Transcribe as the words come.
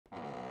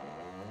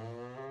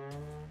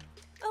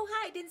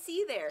hi, didn't see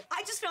you there.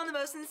 I just found the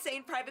most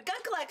insane private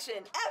gun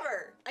collection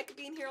ever. I could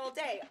be in here all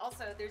day.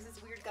 Also, there's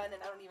this weird gun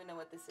and I don't even know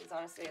what this is.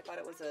 Honestly, I thought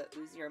it was a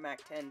Uzi or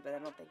Mac 10, but I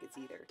don't think it's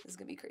either. This is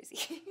gonna be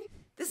crazy.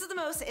 This is the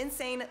most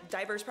insane,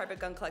 diverse private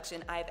gun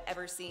collection I've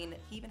ever seen.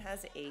 He even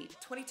has a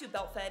 22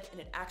 belt fed and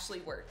it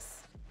actually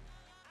works.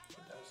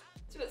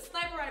 So we got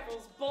sniper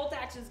rifles, bolt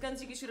actions,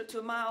 guns you can shoot up to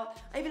a mile.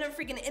 I even have a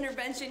freaking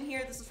intervention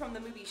here. This is from the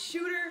movie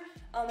Shooter.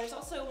 There's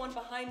also one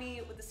behind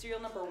me with the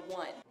serial number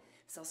 1.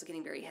 It's also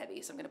getting very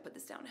heavy, so I'm gonna put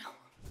this down now.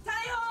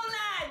 Tally-ho,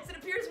 lads! It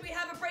appears we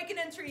have a break-in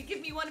entry. Give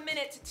me 1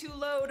 minute to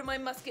load my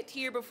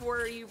musketeer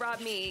before you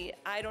rob me.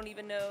 I don't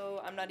even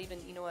know, I'm not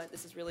even, you know what,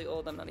 this is really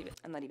old. I'm not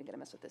even gonna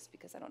mess with this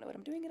because I don't know what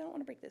I'm doing and I don't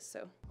wanna break this,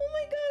 so. Oh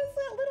my God, it's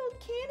that little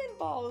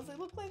cannonballs. They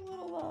look like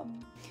little,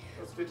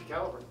 That's 50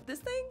 caliber. This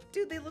thing?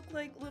 Dude, they look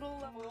like little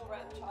foil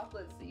wrapped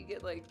chocolates that you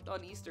get like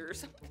on Easter or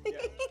something.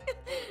 Yeah.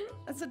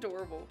 That's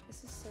adorable.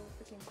 This is so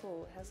freaking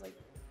cool. It has like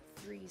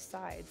 3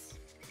 sides.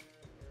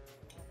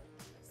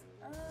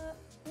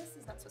 This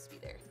is not supposed to be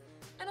there.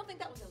 I don't think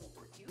that was in World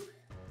War II.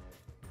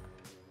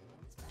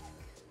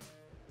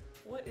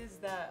 What is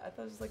that? I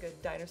thought it was like a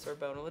dinosaur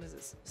bone. What is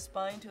this?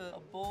 Spine to a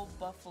bull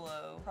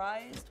buffalo.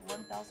 Prized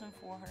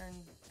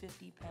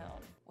 1,450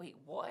 pounds. Wait,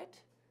 what?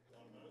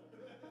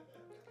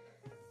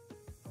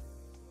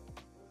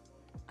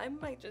 I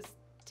might just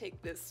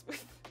take this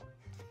with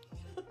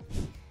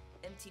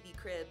MTV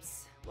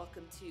Cribs.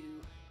 Welcome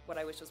to what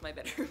I wish was my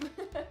bedroom.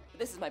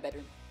 This is my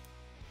bedroom.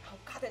 Oh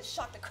God, that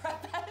shocked the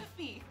crap out of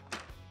me.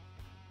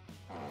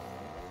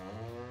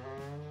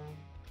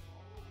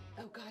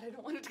 Oh God, I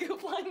don't want it to go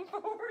flying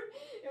forward.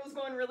 It was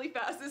going really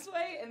fast this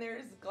way, and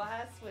there's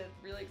glass with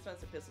really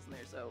expensive pistols in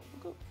there, so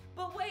cool.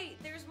 But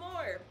wait, there's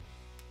more.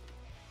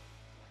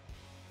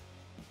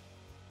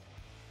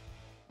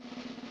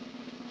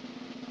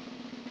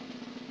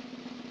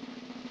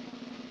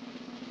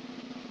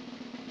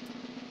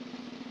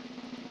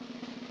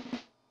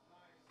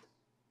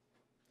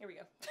 Here we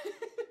go.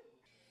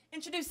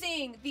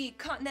 Introducing the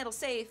Continental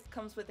Safe.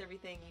 Comes with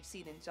everything you've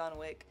seen in John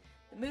Wick,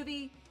 the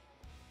movie,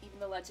 even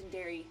the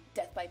legendary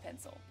Death by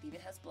Pencil. It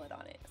even has blood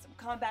on it. Some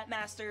combat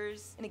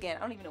masters. And again, I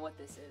don't even know what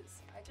this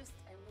is. I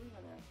really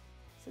wanna,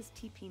 it says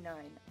TP9.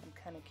 I'm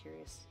kind of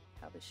curious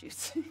how this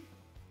shoots.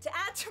 To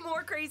add to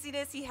more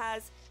craziness, he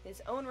has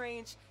his own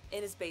range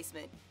in his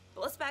basement.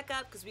 But let's back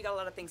up because we got a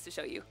lot of things to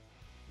show you.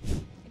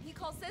 And he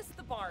calls this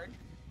the barn.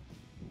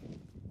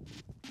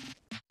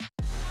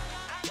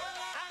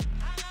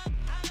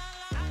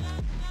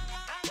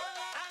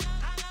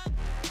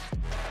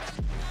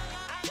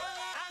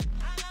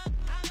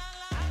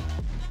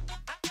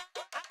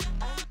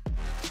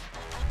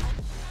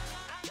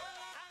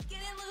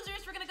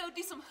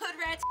 Do some hood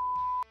rats.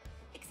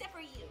 Except for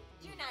you.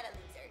 You're not a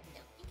loser.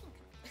 No, you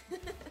can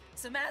come.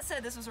 So Matt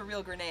said this was a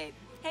real grenade.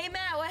 Hey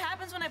Matt, what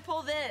happens when I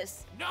pull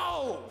this?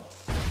 No!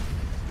 Is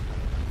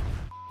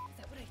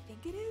that what I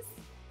think it is?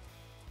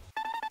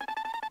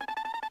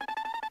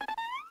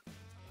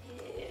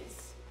 It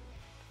is.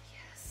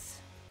 Yes.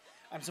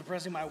 I'm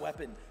suppressing my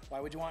weapon. Why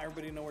would you want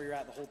everybody to know where you're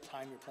at the whole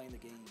time you're playing the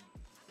game?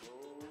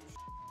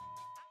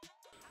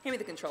 Hand me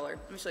the controller.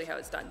 Let me show you how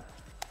it's done.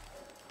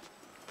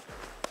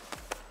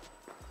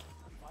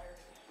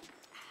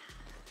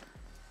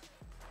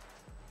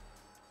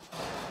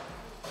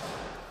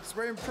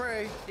 Spray and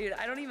pray. Dude,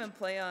 I don't even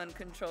play on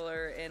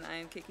controller and I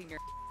am kicking your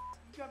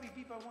You gotta be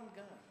beat by 1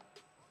 gun.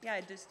 Yeah,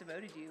 I just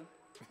devoted you.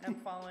 And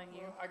I'm following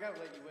you. Well, I gotta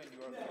let you in.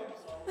 You are the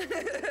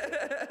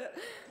guest.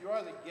 You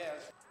are the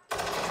guest.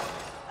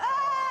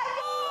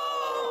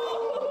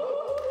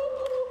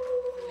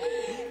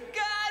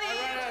 Got it! I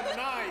ran out of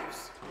knives.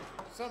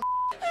 Some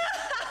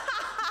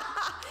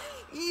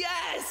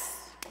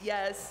Yes!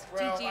 Yes.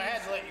 Well, GG's. I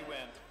had to let you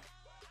in.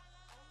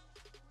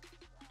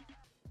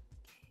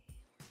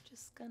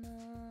 Just gonna...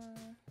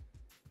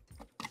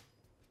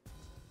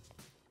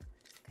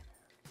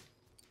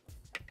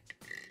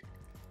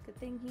 Good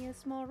thing he has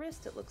small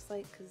wrist, it looks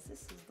like,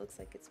 because looks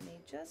like it's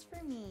made just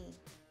for me.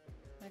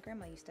 My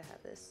grandma used to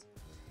have this.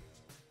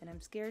 And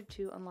I'm scared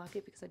to unlock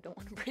it because I don't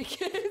want to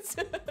break it.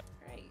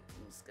 Alright,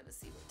 I'm just gonna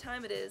see what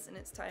time it is, and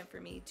it's time for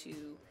me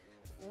to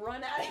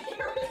run out of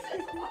here.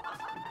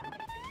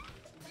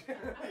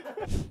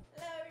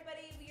 Hello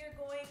everybody, we are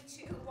going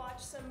to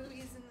watch some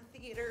movies in the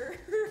theater.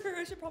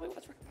 I should probably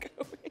watch where I'm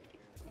going.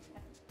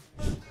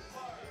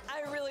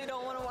 I really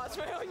don't want to watch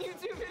my own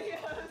YouTube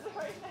videos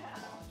right now.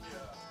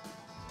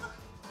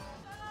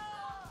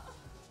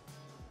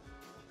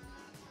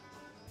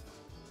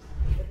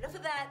 But enough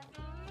of that.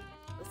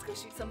 Let's go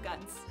shoot some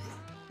guns.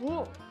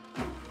 Whoa.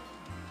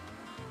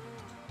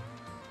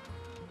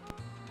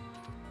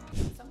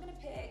 So I'm gonna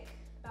pick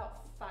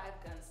about 5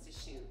 guns to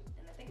shoot,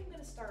 and I think I'm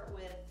gonna start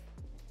with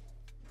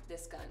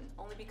this gun,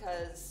 only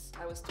because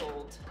I was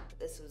told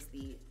this was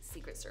the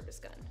Secret Service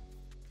gun.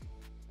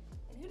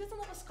 And who doesn't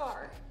love a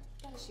scar?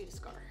 You gotta shoot a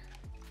scar.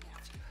 You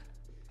have to.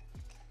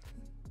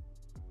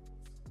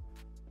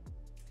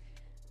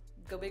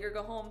 Go big or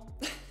go home.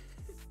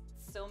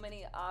 So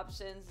many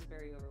options, it's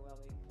very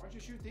overwhelming. Why'd you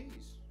shoot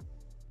these?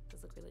 Because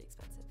those look really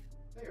expensive.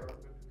 They are.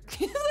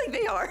 Like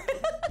they are.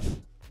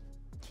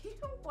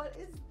 What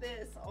is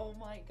this? Oh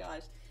my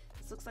gosh.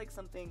 This looks like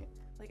something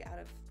like out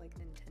of like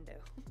Nintendo.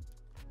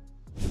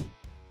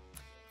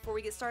 Before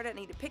we get started, I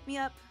need to pick me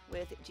up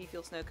with G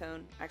Fuel Snow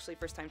Cone. Actually,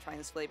 first time trying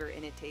this flavor,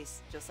 and it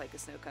tastes just like a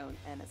snow cone,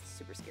 and it's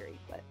super scary,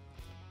 but...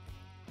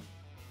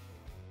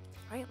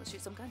 All right, let's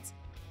shoot some guns.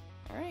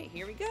 All right,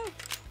 here we go.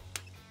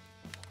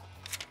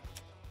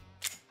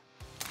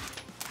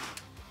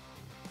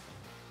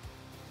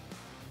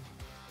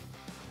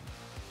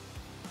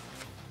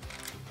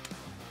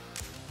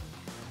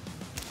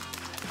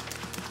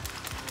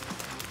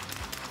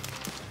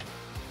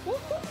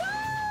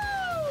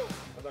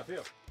 How'd that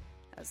feel?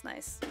 That was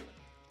nice.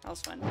 That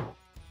was fun. You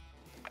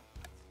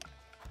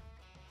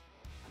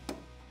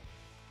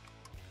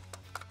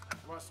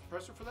want a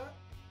suppressor for that?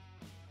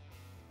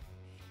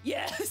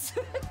 Yes!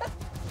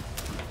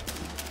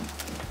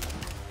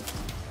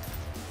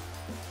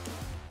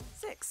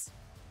 6.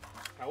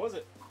 How was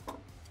it?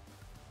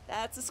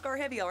 That's a Scar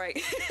Heavy, all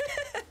right.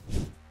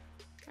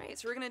 Alright,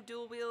 so we're gonna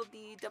dual wield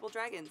the double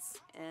dragons.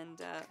 And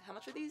how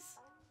much are these?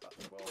 About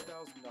 $12,000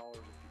 a piece.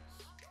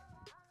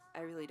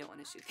 I really don't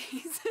want to shoot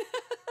these.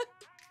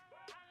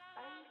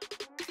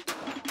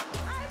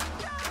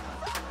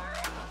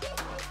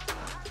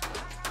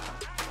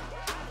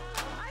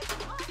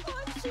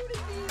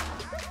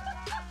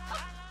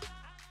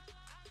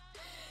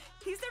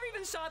 He's never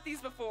even shot these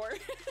before.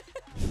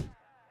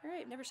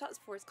 Alright, never shot this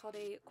before. It's called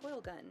a coil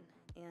gun,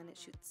 and it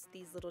shoots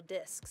these little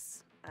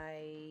discs.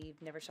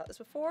 I've never shot this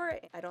before.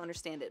 I don't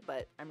understand it,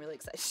 but I'm really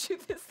excited to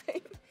shoot this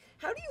thing.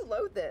 How do you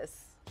load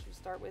this? Should we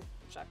start with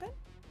shotgun?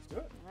 Let's do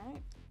it.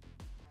 Alright.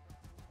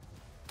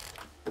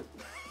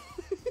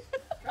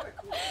 Kinda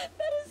cool.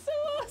 That is so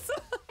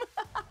awesome!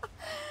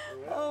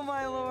 Oh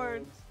my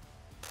lord.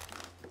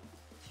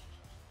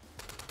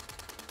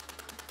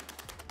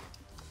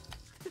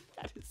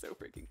 That is so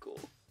freaking cool.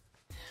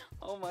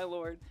 Oh my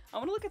lord. I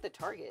want to look at the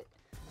target.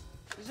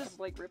 Does it just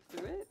like rip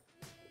through it?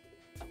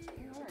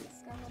 Yeah,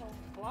 it's got a little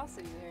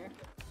velocity there.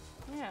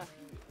 Yeah.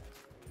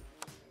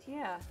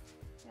 Yeah.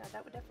 Yeah,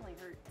 that would definitely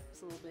hurt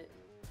just a little bit.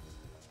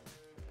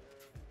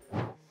 You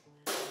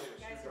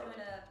guys are doing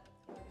a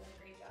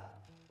great job.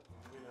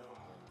 You know,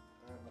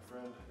 all right, my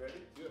friend.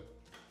 Ready? Do it.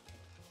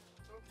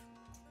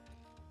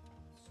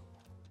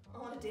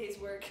 On a day's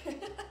work.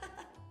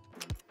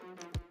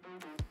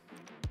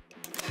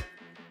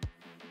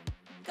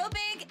 Go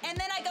big, and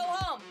then I go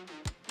home.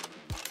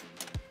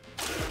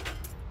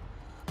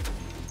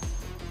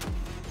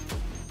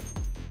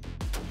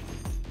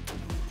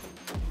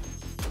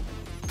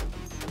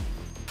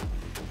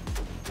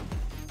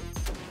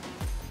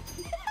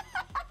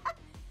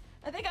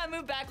 I think I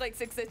moved back like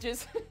 6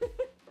 inches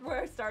from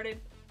where I started.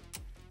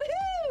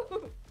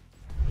 Woohoo!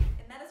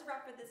 And that is a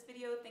wrap for this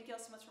video. Thank you all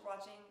so much for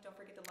watching. Don't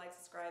forget to like,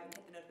 subscribe, and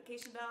hit the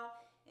notification bell.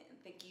 And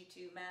thank you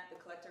to Matt, the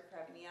Collector, for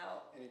having me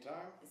out.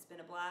 Anytime. It's been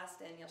a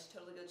blast, and y'all should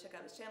totally go check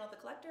out his channel, The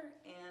Collector,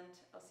 and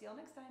I'll see y'all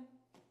next time.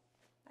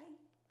 Bye.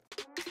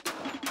 I'm so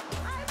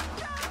sorry.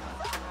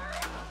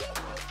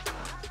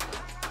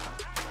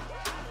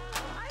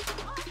 I'm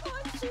awful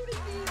at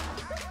shooting these.